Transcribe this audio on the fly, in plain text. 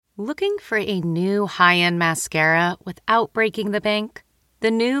Looking for a new high-end mascara without breaking the bank? The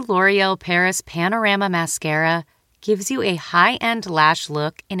new L'Oreal Paris Panorama Mascara gives you a high-end lash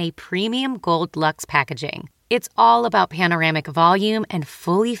look in a premium gold luxe packaging. It's all about panoramic volume and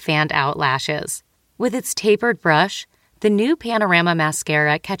fully fanned-out lashes. With its tapered brush, the new Panorama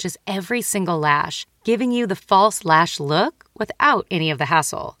Mascara catches every single lash, giving you the false lash look without any of the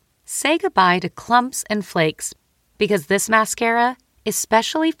hassle. Say goodbye to clumps and flakes, because this mascara is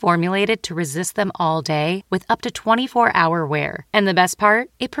specially formulated to resist them all day with up to 24-hour wear. And the best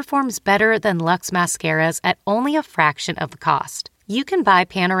part? It performs better than Luxe mascaras at only a fraction of the cost. You can buy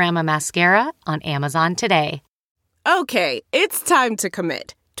Panorama Mascara on Amazon today. Okay, it's time to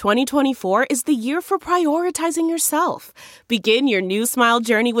commit. 2024 is the year for prioritizing yourself. Begin your new smile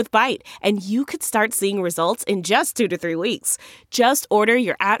journey with Byte, and you could start seeing results in just 2 to 3 weeks. Just order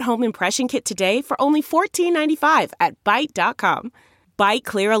your at-home impression kit today for only $14.95 at Byte.com. Byte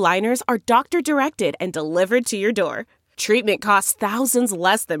Clear aligners are doctor-directed and delivered to your door. Treatment costs thousands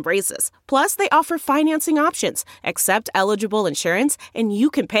less than braces. Plus, they offer financing options, accept eligible insurance, and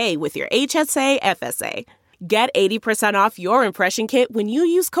you can pay with your HSA FSA. Get 80% off your impression kit when you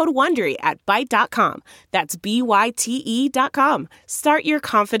use code WONDERY at Byte.com. That's BYTE.com. Start your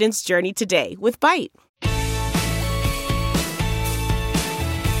confidence journey today with Byte.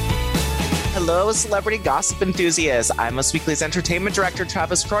 Hello, celebrity gossip enthusiasts. I'm Us Weekly's entertainment director,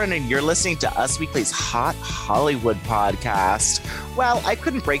 Travis Cronin, and you're listening to Us Weekly's Hot Hollywood podcast. Well, I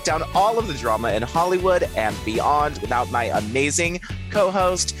couldn't break down all of the drama in Hollywood and beyond without my amazing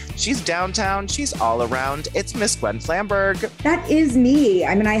co-host. She's downtown, she's all around. It's Miss Gwen Flamberg. That is me.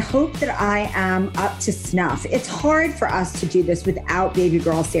 I mean, I hope that I am up to snuff. It's hard for us to do this without baby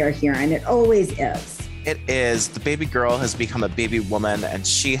girl Sarah here, and it always is. It is. The baby girl has become a baby woman and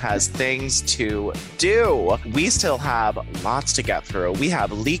she has things to do. We still have lots to get through. We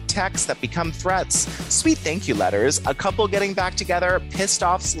have leaked texts that become threats, sweet thank you letters, a couple getting back together, pissed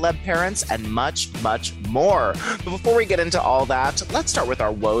off celeb parents, and much, much more. But before we get into all that, let's start with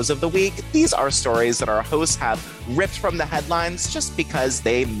our woes of the week. These are stories that our hosts have ripped from the headlines just because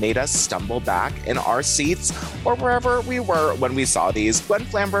they made us stumble back in our seats or wherever we were when we saw these. Gwen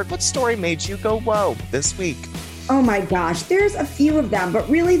Flamberg, what story made you go whoa this week? Oh my gosh, there's a few of them, but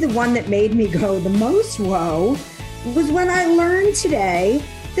really the one that made me go the most whoa was when I learned today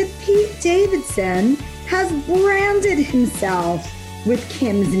that Pete Davidson has branded himself with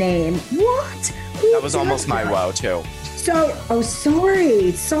Kim's name. What? That was almost my woe too. So,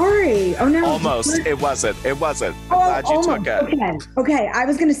 sorry. Oh no. Almost. It wasn't. I'm glad you took it. Okay. I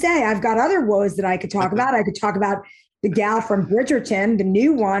was going to say, I've got other woes that I could talk about. I could talk about the gal from Bridgerton, the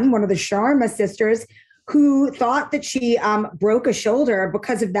new one of the Sharma sisters, who thought that she broke a shoulder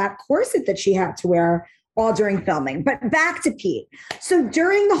because of that corset that she had to wear all during filming. But back to Pete. So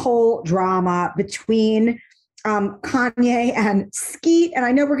during the whole drama between Kanye and Skeet, and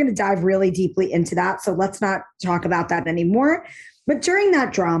I know we're going to dive really deeply into that, so let's not talk about that anymore. But during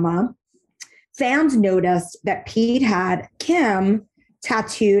that drama, fans noticed that Pete had Kim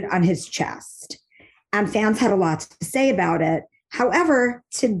tattooed on his chest, and fans had a lot to say about it. However,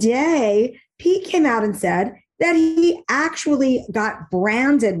 today, Pete came out and said that he actually got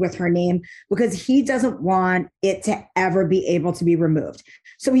branded with her name because he doesn't want it to ever be able to be removed.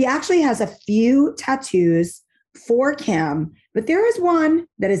 So he actually has a few tattoos for Kim, but there is one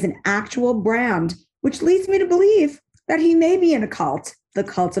that is an actual brand, which leads me to believe that he may be in a cult, the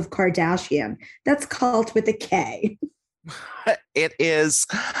cult of Kardashian. That's cult with a K. It is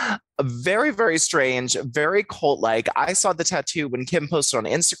very, very strange, very cult-like. I saw the tattoo when Kim posted on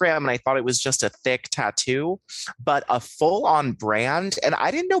Instagram, and I thought it was just a thick tattoo, but a full-on brand. And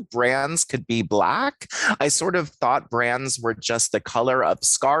I didn't know brands could be black. I sort of thought brands were just the color of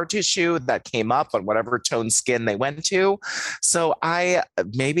scar tissue that came up on whatever tone skin they went to. So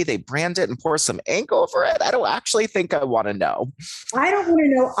maybe they brand it and pour some ink over it. I don't actually think I want to know. I don't want to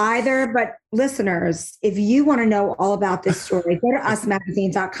know either, but listeners, if you want to know all about this story, go to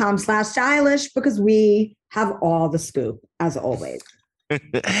usmagazine.com/stylish because we have all the scoop, as always.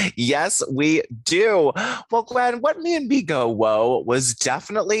 Yes, we do. Well, Gwen, what made me go whoa was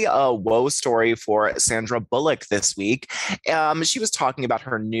definitely a whoa story for Sandra Bullock this week. She was talking about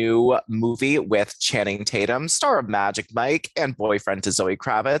her new movie with Channing Tatum, star of Magic Mike and boyfriend to Zoe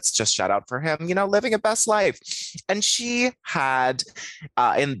Kravitz. Just shout out for him, living a best life. And she had,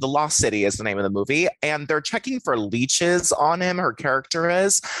 in The Lost City is the name of the movie, and they're checking for leeches on him, her character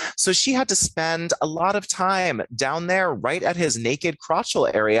is. So she had to spend a lot of time down there right at his naked crotch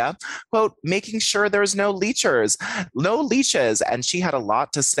crotchal area, quote, making sure there's no leeches. And she had a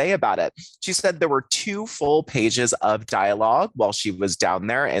lot to say about it. She said there were 2 full pages of dialogue while she was down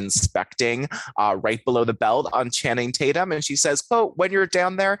there inspecting right below the belt on Channing Tatum. And she says, quote, when you're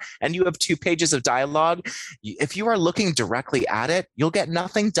down there and you have 2 pages of dialogue, if you are looking directly at it, you'll get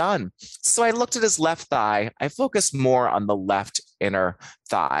nothing done. So I looked at his left thigh. I focused more on the left inner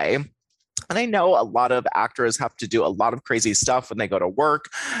thigh. And I know a lot of actors have to do a lot of crazy stuff when they go to work.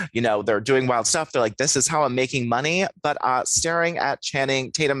 You know, they're doing wild stuff. They're like, this is how I'm making money. But staring at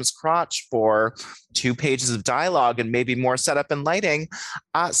Channing Tatum's crotch for 2 pages of dialogue and maybe more setup and lighting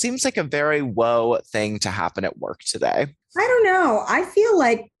seems like a very whoa thing to happen at work today. I don't know. I feel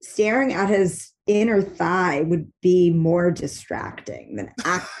like staring at his inner thigh would be more distracting than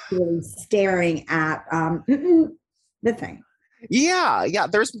actually staring at the thing. Yeah.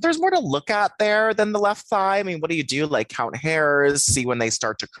 There's more to look at there than the left thigh. I mean, what do you do? Like count hairs, see when they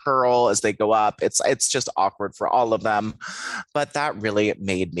start to curl as they go up. It's just awkward for all of them. But that really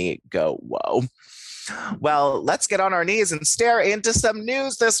made me go, whoa. Well, let's get on our knees and stare into some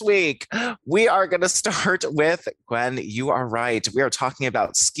news this week. We are going to start with, Gwen, you are right. We are talking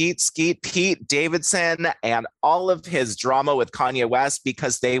about Skeet Pete Davidson and all of his drama with Kanye West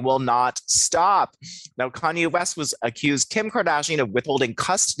because they will not stop. Now, Kanye West was accused Kim Kardashian of withholding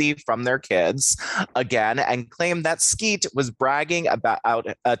custody from their kids again and claimed that Skeet was bragging about,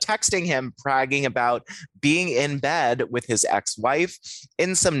 texting him, bragging about being in bed with his ex-wife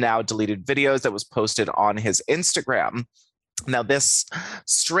in some now deleted videos that was posted on his Instagram. Now, this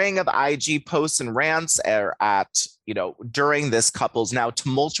string of IG posts and rants are at, during this couple's now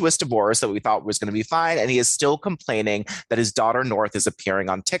tumultuous divorce that we thought was going to be fine. And he is still complaining that his daughter North is appearing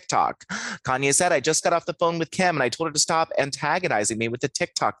on TikTok. Kanye said, I just got off the phone with Kim and I told her to stop antagonizing me with the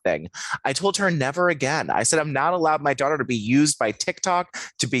TikTok thing. I told her never again. I said, I'm not allowed my daughter to be used by TikTok,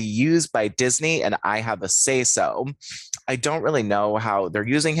 to be used by Disney, and I have a say so. I don't really know how they're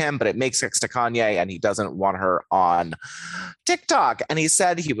using him, but it makes sense to Kanye and he doesn't want her on TikTok. And he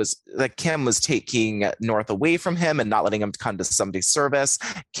said that Kim was taking North away from him and not letting him come to somebody's service.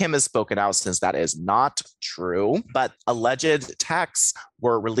 Kim has spoken out since that is not true, but alleged texts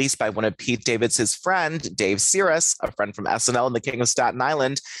were released by one of Pete Davidson's friend, Dave Seirus, a friend from SNL and the King of Staten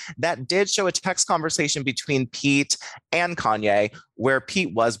Island, that did show a text conversation between Pete and Kanye, where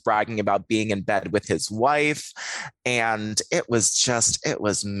Pete was bragging about being in bed with his wife. And it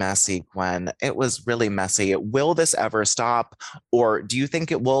was messy, Gwen. It was really messy. Will this ever stop? Or do you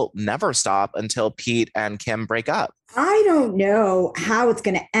think it will never stop until Pete and Kim break up? I don't know how it's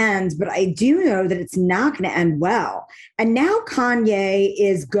going to end, but I do know that it's not going to end well. And now Kanye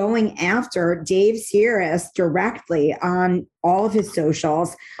is going after Dave Seirus directly on all of his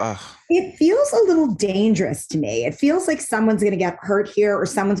socials. Ugh. It feels a little dangerous to me. It feels like someone's going to get hurt here or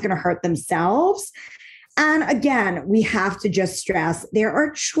someone's going to hurt themselves. And again, we have to just stress there are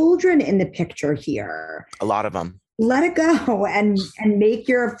children in the picture here. A lot of them. Let it go and make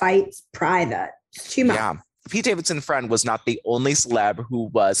your fights private. It's too much. Yeah. Pete Davidson's friend was not the only celeb who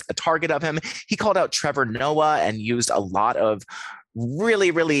was a target of him. He called out Trevor Noah and used a lot of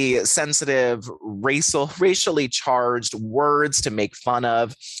really, really sensitive, racially charged words to make fun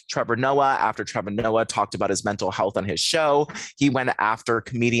of Trevor Noah. After Trevor Noah talked about his mental health on his show, he went after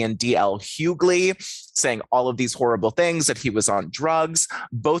comedian D.L. Hughley, saying all of these horrible things, that he was on drugs.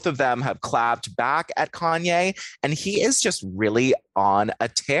 Both of them have clapped back at Kanye, and he is just really on a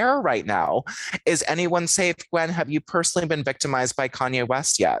tear right now. Is anyone safe? Gwen, have you personally been victimized by Kanye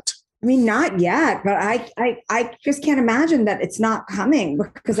West yet? I mean, not yet, but I just can't imagine that it's not coming,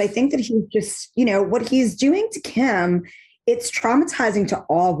 because I think that he's just, what he's doing to Kim, it's traumatizing to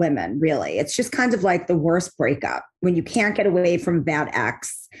all women, really. It's just kind of like the worst breakup when you can't get away from a bad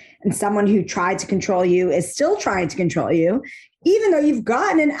ex and someone who tried to control you is still trying to control you, even though you've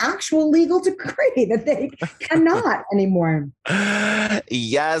gotten an actual legal decree that they cannot anymore.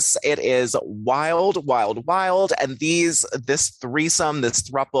 Yes, it is wild, wild, wild. And this threesome, this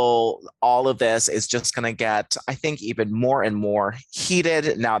throuple, all of this is just going to get, I think, even more and more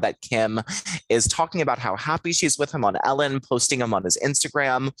heated now that Kim is talking about how happy she's with him on Ellen, posting him on his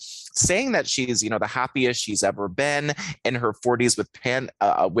Instagram, saying that she's, the happiest she's ever been in her 40s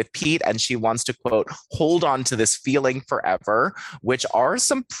with Pete. And she wants to, quote, hold on to this feeling forever, which are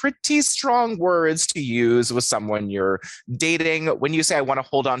some pretty strong words to use with someone you're dating. When you say, I want to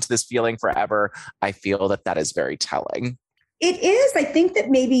hold on to this feeling forever, I feel that is very telling. It is. I think that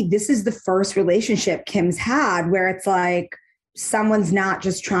maybe this is the first relationship Kim's had where it's like someone's not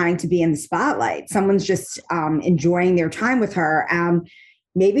just trying to be in the spotlight. Someone's just enjoying their time with her.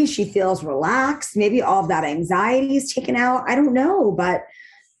 maybe she feels relaxed. Maybe all of that anxiety is taken out. I don't know, but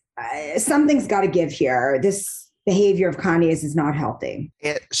something's got to give here. This behavior of Kanye's is not healthy.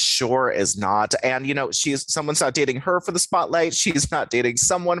 It sure is not. And, someone's not dating her for the spotlight. She's not dating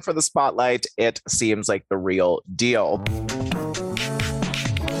someone for the spotlight. It seems like the real deal.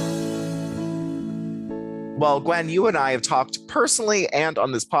 Well, Gwen, you and I have talked personally and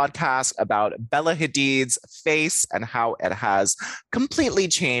on this podcast about Bella Hadid's face and how it has completely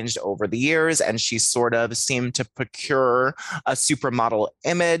changed over the years. And she sort of seemed to procure a supermodel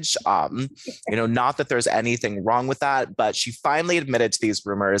image. Not that there's anything wrong with that, but she finally admitted to these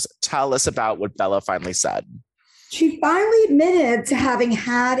rumors. Tell us about what Bella finally said. She finally admitted to having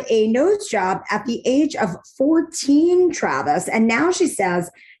had a nose job at the age of 14, Travis. And now she says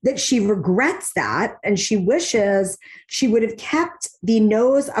that she regrets that and she wishes she would have kept the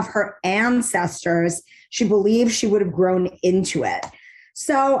nose of her ancestors. She believes she would have grown into it.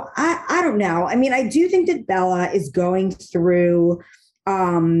 So I don't know. I mean, I do think that Bella is going through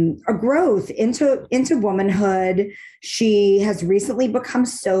a growth into womanhood. She has recently become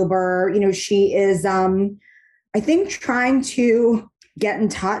sober. She is, I think, trying to get in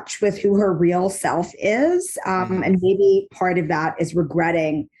touch with who her real self is. And maybe part of that is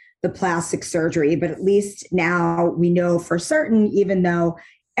regretting the plastic surgery. But at least now we know for certain, even though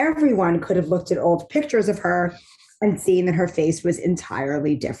everyone could have looked at old pictures of her and seen that her face was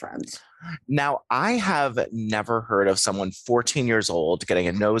entirely different. Now, I have never heard of someone 14 years old getting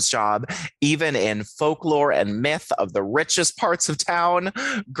a nose job. Even in folklore and myth of the richest parts of town,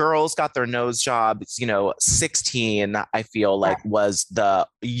 girls got their nose jobs, 16, I feel like was the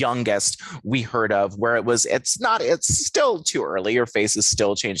youngest we heard of, where it's still too early. Your face is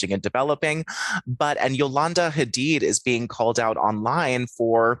still changing and developing. And Yolanda Hadid is being called out online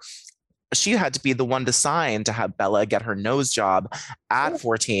for she had to be the one to sign to have Bella get her nose job at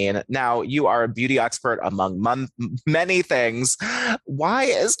 14. Now, you are a beauty expert among many things. Why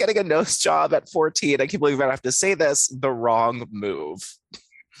is getting a nose job at 14, I can't believe I have to say this, the wrong move?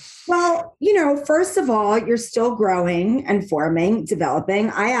 Well, first of all, you're still growing and forming,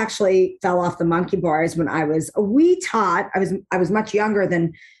 developing. I actually fell off the monkey bars when I was a wee tot. I was much younger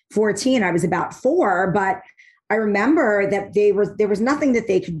than 14. I was about 4, but I remember that there was nothing that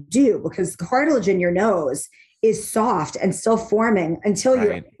they could do because the cartilage in your nose is soft and still forming until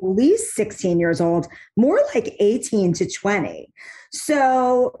you're at least 16 years old, more like 18 to 20.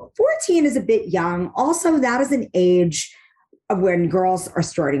 So 14 is a bit young. Also, that is an age of when girls are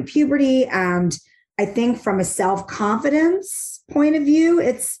starting puberty. And I think from a self-confidence point of view,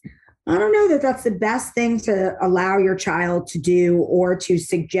 I don't know that that's the best thing to allow your child to do or to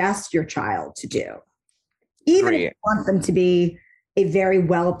suggest your child to do. Even if you want them to be a very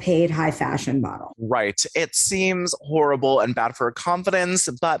well-paid high fashion model. Right. It seems horrible and bad for her confidence,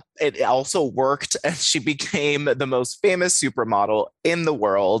 but it also worked and she became the most famous supermodel in the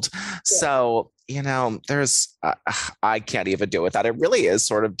world. Yeah. So, there's, I can't even deal with that. It really is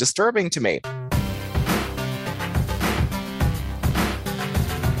sort of disturbing to me.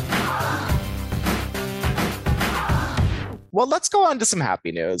 Well, let's go on to some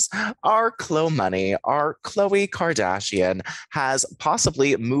happy news. Our Khloe Money, our Khloe Kardashian, has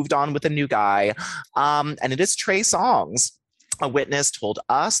possibly moved on with a new guy, and it is Trey Songz. A witness told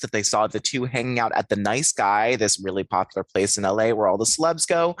us that they saw the two hanging out at the Nice Guy, this really popular place in LA where all the celebs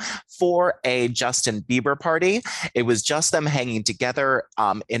go, for a Justin Bieber party. It was just them hanging together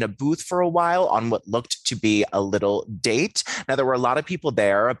in a booth for a while on what looked to be a little date. Now, there were a lot of people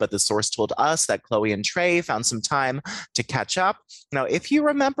there, but the source told us that Khloe and Trey found some time to catch up. Now, if you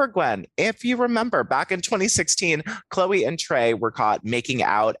remember, Gwen, back in 2016, Khloe and Trey were caught making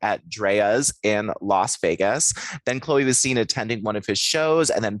out at Drea's in Las Vegas. Then Khloe was seen attending one of his shows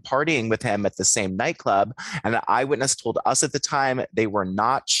and then partying with him at the same nightclub. And an eyewitness told us at the time they were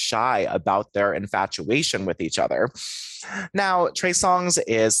not shy about their infatuation with each other. Now, Trey Songz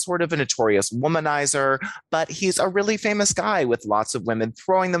is sort of a notorious womanizer, but he's a really famous guy with lots of women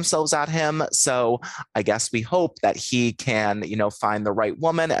throwing themselves at him. So I guess we hope that he can, find the right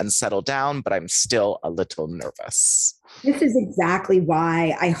woman and settle down, but I'm still a little nervous. This is exactly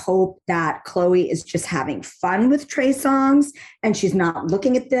why I hope that Khloe is just having fun with Trey Songz and she's not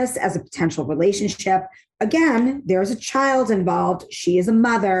looking at this as a potential relationship. Again, there's a child involved. She is a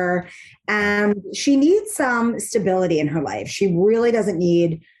mother and she needs some stability in her life. She really doesn't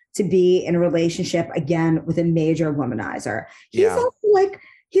need to be in a relationship again with a major womanizer.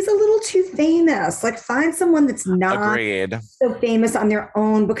 He's a little too famous. Find someone that's not so famous on their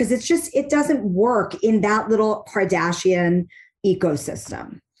own because it doesn't work in that little Kardashian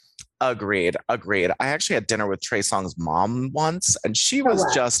ecosystem. Agreed. Agreed. I actually had dinner with Trey Songz's mom once, and she Oh, was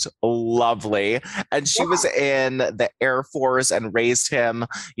wow. just lovely. And she was in the Air Force and raised him,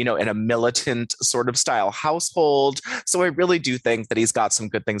 in a militant sort of style household. So I really do think that he's got some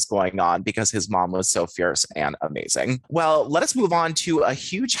good things going on because his mom was so fierce and amazing. Well, let us move on to a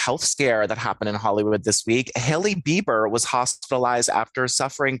huge health scare that happened in Hollywood this week. Hailey Bieber was hospitalized after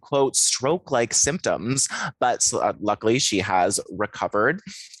suffering, quote, stroke-like symptoms, but luckily she has recovered.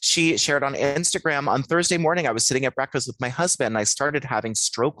 She shared on Instagram on Thursday morning, I was sitting at breakfast with my husband and I started having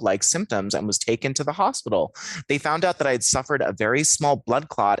stroke-like symptoms and was taken to the hospital. They found out that I had suffered a very small blood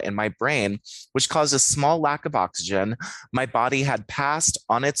clot in my brain, which caused a small lack of oxygen. My body had passed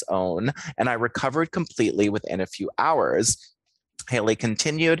on its own and I recovered completely within a few hours. Hailey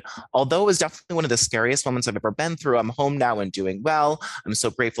continued, although it was definitely one of the scariest moments I've ever been through, I'm home now and doing well. I'm so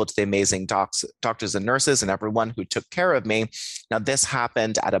grateful to the amazing doctors and nurses and everyone who took care of me. Now, this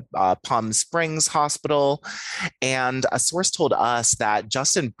happened at a Palm Springs hospital, and a source told us that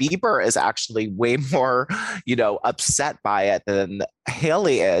Justin Bieber is actually way more, upset by it than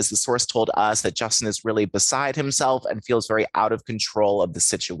Hailey is. The source told us that Justin is really beside himself and feels very out of control of the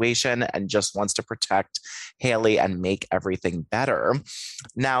situation and just wants to protect Hailey and make everything better.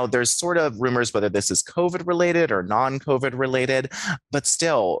 Now, there's sort of rumors whether this is COVID related or non-COVID related, but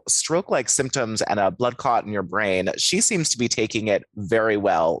still, stroke-like symptoms and a blood clot in your brain, she seems to be taking it very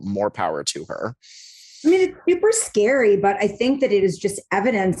well. More power to her. I mean, it's super scary, but I think that it is just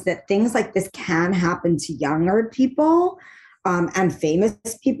evidence that things like this can happen to younger people and famous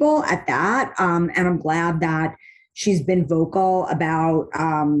people at that. And I'm glad that she's been vocal about,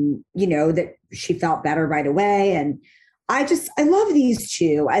 that she felt better right away. And I love these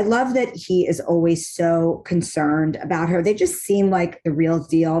two. I love that he is always so concerned about her. They just seem like the real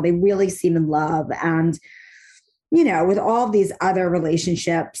deal. They really seem in love. And with all these other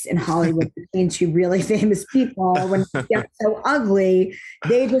relationships in Hollywood between two really famous people, when it gets so ugly,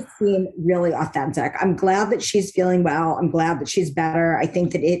 they just seem really authentic. I'm glad that she's feeling well. I'm glad that she's better. I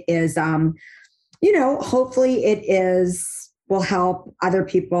think that it is, hopefully will help other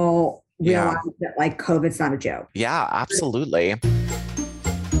people realize that like COVID's not a joke. Yeah, absolutely.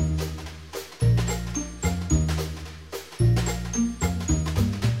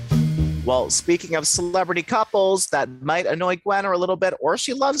 Well, speaking of celebrity couples that might annoy Gwen a little bit, or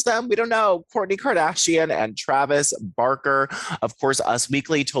she loves them, we don't know. Kourtney Kardashian and Travis Barker. Of course, Us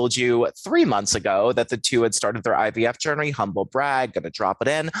Weekly told you 3 months ago that the two had started their IVF journey. Humble brag, gonna drop it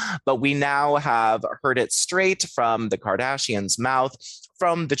in. But we now have heard it straight from the Kardashians' mouth,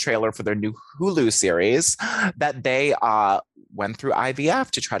 from the trailer for their new Hulu series, that they went through IVF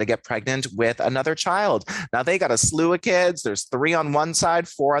to try to get pregnant with another child. Now they got a slew of kids. There's 3 on one side,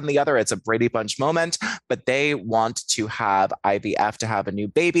 4 on the other. It's a Brady Bunch moment, but they want to have IVF to have a new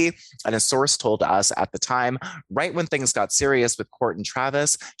baby. And a source told us at the time, right when things got serious with Kourt and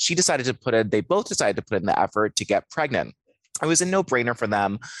Travis, they both decided to put in the effort to get pregnant. It was a no-brainer for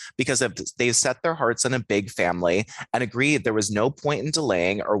them because they set their hearts on a big family and agreed there was no point in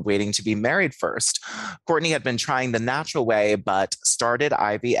delaying or waiting to be married first. Kourtney had been trying the natural way, but started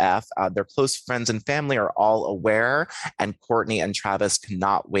IVF. Their close friends and family are all aware, and Kourtney and Travis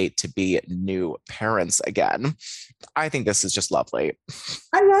cannot wait to be new parents again. I think this is just lovely.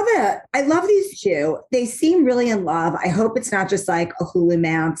 I love it. I love these two. They seem really in love. I hope it's not just like a Hulu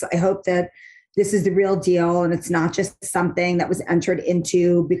mance. I hope that this is the real deal and it's not just something that was entered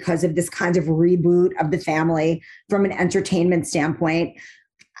into because of this kind of reboot of the family from an entertainment standpoint.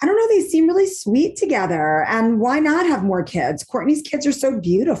 I don't know. They seem really sweet together. And why not have more kids? Kourtney's kids are so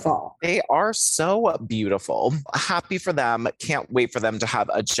beautiful. They are so beautiful. Happy for them. Can't wait for them to have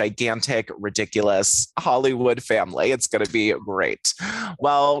a gigantic, ridiculous Hollywood family. It's going to be great.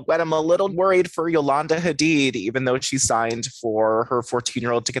 Well, Gwen, I'm a little worried for Yolanda Hadid, even though she signed for her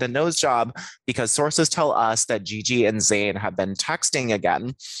 14-year-old to get a nose job, because sources tell us that Gigi and Zayn have been texting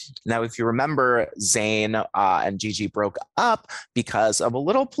again. Now, if you remember, Zayn and Gigi broke up because of a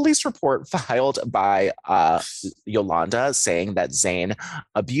little police report filed by Yolanda saying that Zayn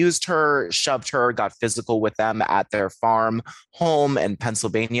abused her, shoved her, got physical with them at their farm home in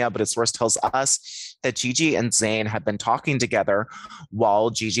Pennsylvania. But a source tells us that Gigi and Zayn have been talking together while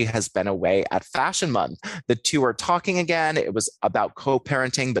Gigi has been away at Fashion Month. The two are talking again. It was about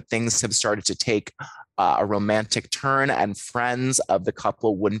co-parenting, but things have started to take a romantic turn, and friends of the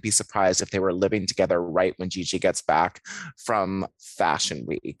couple wouldn't be surprised if they were living together right when Gigi gets back from Fashion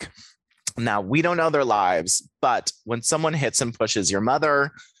Week. Now, we don't know their lives, but when someone hits and pushes your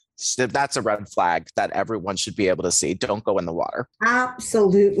mother, That's a red flag that everyone should be able to see. Don't go in the water.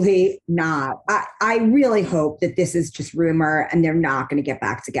 Absolutely not. I really hope that this is just rumor and they're not going to get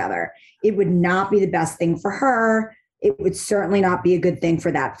back together. It would not be the best thing for her. It would certainly not be a good thing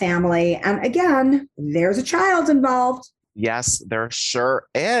for that family. And again, there's a child involved. Yes, there sure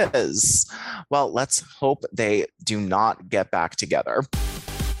is. Well, let's hope they do not get back together.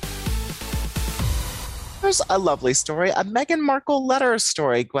 There's a lovely story, a Meghan Markle letter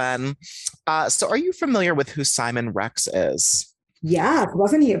story, Gwen. So are you familiar with who Simon Rex is? Yeah,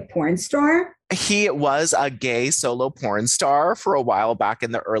 wasn't he a porn star? He was a gay solo porn star for a while back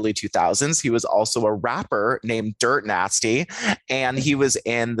in the early 2000s. He was also a rapper named Dirt Nasty, and he was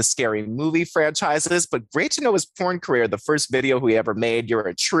in the Scary Movie franchises. But great to know his porn career, the first video he ever made. You're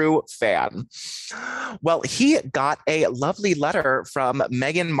a true fan. Well, he got a lovely letter from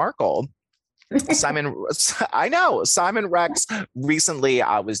Meghan Markle. Simon Rex recently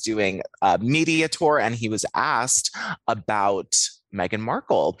was doing a media tour, and he was asked about Meghan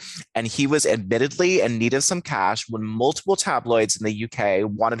Markle. And he was admittedly in need of some cash when multiple tabloids in the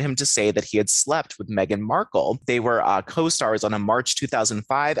UK wanted him to say that he had slept with Meghan Markle. They were co-stars on a March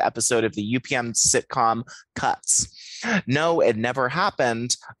 2005 episode of the UPN sitcom Cuts. No, it never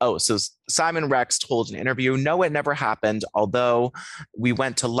happened. Oh, so Simon Rex told an interview, no, it never happened. Although we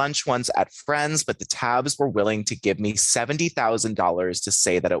went to lunch once at Friends, but the tabs were willing to give me $70,000 to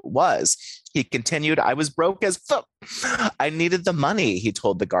say that it was. He continued, I was broke as fuck. I needed the money, he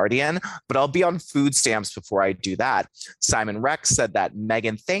told The Guardian, but I'll be on food stamps before I do that. Simon Rex said that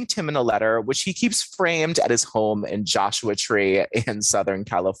Meghan thanked him in a letter, which he keeps framed at his home in Joshua Tree in Southern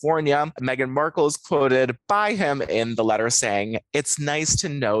California. Meghan Markle is quoted by him in the letter saying, it's nice to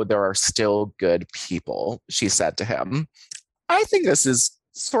know there are still good people, she said to him. I think this is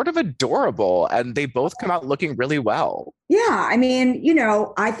sort of adorable, and they both come out looking really well. Yeah, I mean,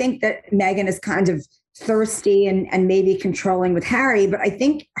 I think that Meghan is kind of thirsty and maybe controlling with Harry, but I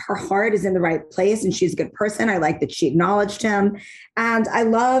think her heart is in the right place and she's a good person. I like that she acknowledged him. And I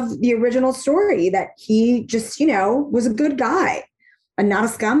love the original story that he just, was a good guy and not a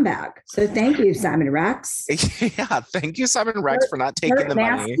scumbag. So thank you, Simon Rex. Yeah, thank you, Simon Rex, for not taking the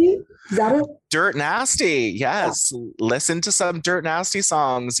money. Is that it? Dirt Nasty, yes. Yeah. Listen to some Dirt Nasty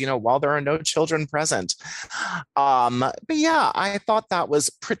songs, while there are no children present. But yeah, I thought that was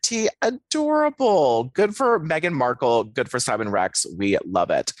pretty adorable. Good for Meghan Markle, good for Simon Rex. We love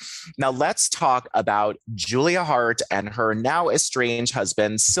it. Now let's talk about Julia Hart and her now estranged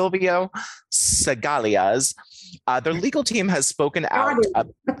husband, Silvio Scaglia. Their legal team has spoken out.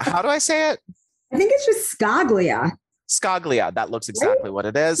 How do I say it? I think it's just Scaglia. Scaglia, that looks exactly what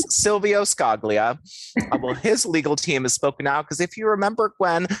it is. Silvio Scaglia. Well, his legal team has spoken out because if you remember,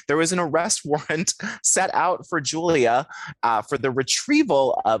 Gwen, there was an arrest warrant set out for Julia for the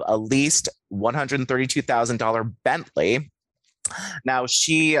retrieval of a leased $132,000 Bentley. Now,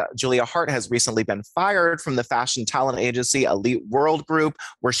 Julia Hart, has recently been fired from the fashion talent agency Elite World Group,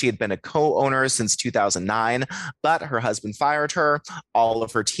 where she had been a co-owner since 2009. But her husband fired her, all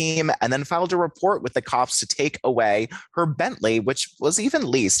of her team, and then filed a report with the cops to take away her Bentley, which was even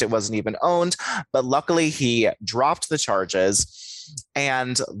leased. It wasn't even owned. But luckily, he dropped the charges.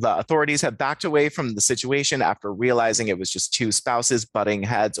 And the authorities have backed away from the situation after realizing it was just two spouses butting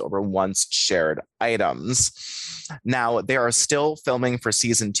heads over once shared items. Now, they are still filming for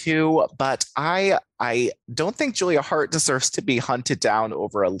season 2, but I don't think Julia Hart deserves to be hunted down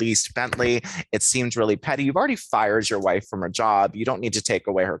over a leased Bentley. It seems really petty. You've already fired your wife from her job. You don't need to take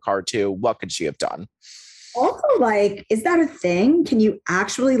away her car too. What could she have done? Also, is that a thing? Can you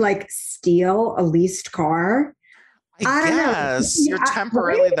actually steal a leased car? I guess you're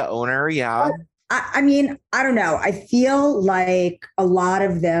temporarily the owner. Yeah. I mean, I don't know. I feel like a lot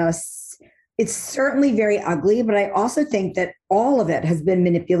of this, it's certainly very ugly, but I also think that all of it has been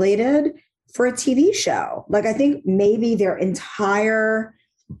manipulated for a TV show. I think maybe their entire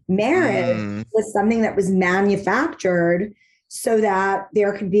marriage was something that was manufactured so that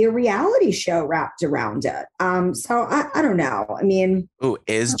there could be a reality show wrapped around it. So I don't know. I mean,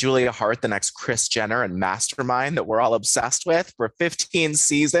 is Julia Hart the next Kris Jenner and Mastermind that we're all obsessed with for 15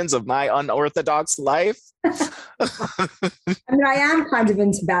 seasons of My Unorthodox Life? I mean, I am kind of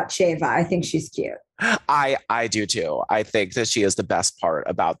into Bathsheba. I think she's cute. I do too. I think that she is the best part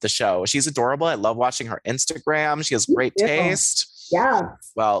about the show. She's adorable. I love watching her Instagram. She has great taste. Yeah.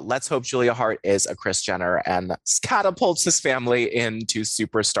 Well, let's hope Julia Hart is a Kris Jenner and catapults his family into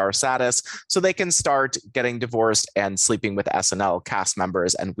superstar status so they can start getting divorced and sleeping with SNL cast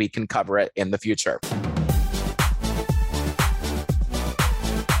members, and we can cover it in the future.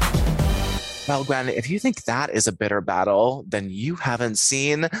 Well, Gwen, if you think that is a bitter battle, then you haven't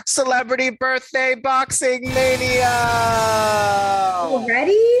seen Celebrity Birthday Boxing Mania!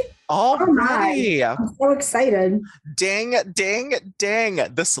 Already? Already. Oh, I'm so excited. Ding, ding, ding.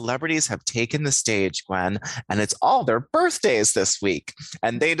 The celebrities have taken the stage, Gwen, and it's all their birthdays this week.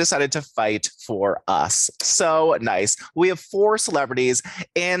 And they decided to fight for us. So nice. We have 4 celebrities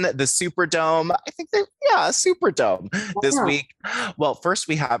in the Superdome. I think Superdome this week. Well, first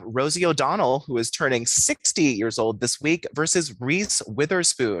we have Rosie O'Donnell, who is turning 60 years old this week, versus Reese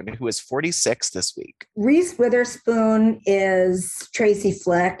Witherspoon, who is 46 this week. Reese Witherspoon is Tracy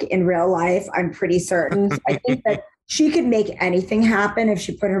Flick in real life, I'm pretty certain. I think that she could make anything happen if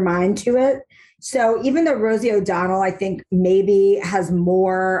she put her mind to it. So even though Rosie O'Donnell, I think maybe has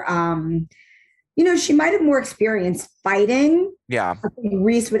more, she might have more experience fighting. Yeah. I think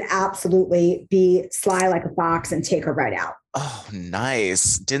Reese would absolutely be sly like a fox and take her right out. Oh,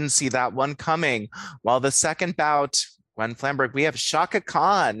 nice. Didn't see that one coming. Well, the second bout, Gwen Flamberg, we have Shaka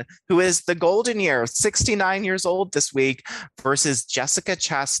Khan, who is the golden year, 69 years old this week, versus Jessica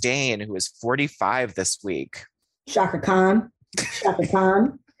Chastain, who is 45 this week. Shaka Khan, let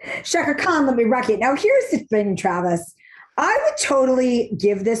me rock it. Now, here's the thing, Travis. I would totally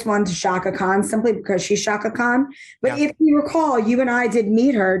give this one to Shaka Khan simply because she's Shaka Khan. But if you recall, you and I did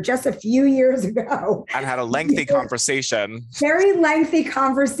meet her just a few years ago. And had a lengthy conversation. Very lengthy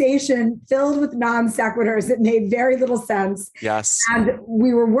conversation filled with non sequiturs that made very little sense. Yes. And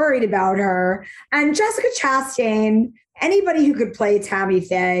we were worried about her. And Jessica Chastain, anybody who could play Tammy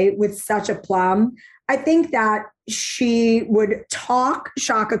Faye with such a plum, I think that she would talk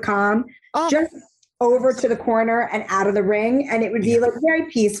Shaka Khan just over to the corner and out of the ring, and it would be like very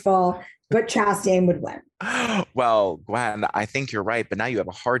peaceful, but Chastain would win. Well, Gwen, I think you're right, but now you have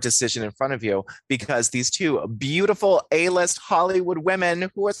a hard decision in front of you because these 2 beautiful A-list Hollywood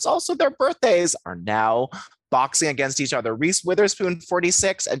women, who it's also their birthdays, are now boxing against each other. Reese Witherspoon,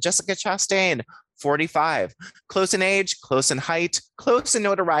 46, and Jessica Chastain, 45. Close in age, close in height, close in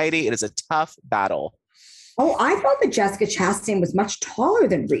notoriety. It is a tough battle. Oh, I thought that Jessica Chastain was much taller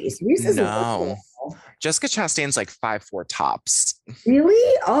than Reese. Reese is Jessica Chastain's like 5'4" tops.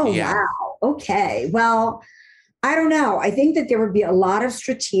 Really? Oh, yeah. Wow. Okay. Well, I don't know. I think that there would be a lot of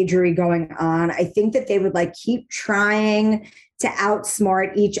strategery going on. I think that they would keep trying to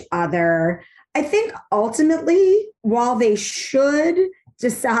outsmart each other. I think ultimately, while they should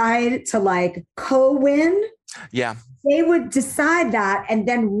decide to co-win, they would decide that, and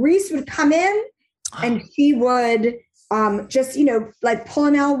then Reese would come in and she would just pull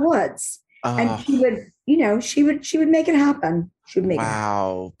an Elle Woods. And she would make it happen. She would make it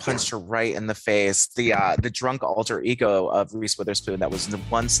happen. Punched her right in the face. The drunk alter ego of Reese Witherspoon that was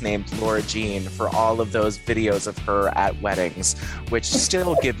once named Laura Jean for all of those videos of her at weddings, which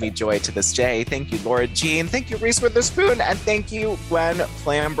still give me joy to this day. Thank you, Laura Jean. Thank you, Reese Witherspoon. And thank you, Gwen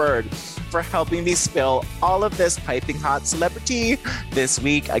Flamberg, for helping me spill all of this piping hot celebrity this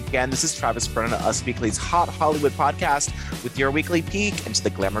week. Again, this is Travis Brennan, Us Weekly's Hot Hollywood podcast, with your weekly peek into the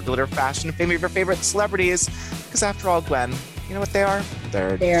glamour, glitter, fashion, fame of your favorite celebrities. Because after all, Gwen, you know what they are?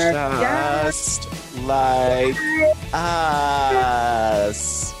 They're just like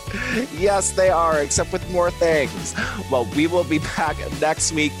us. Yes, they are, except with more things. Well, we will be back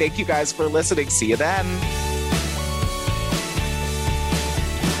next week. Thank you guys for listening. See you then.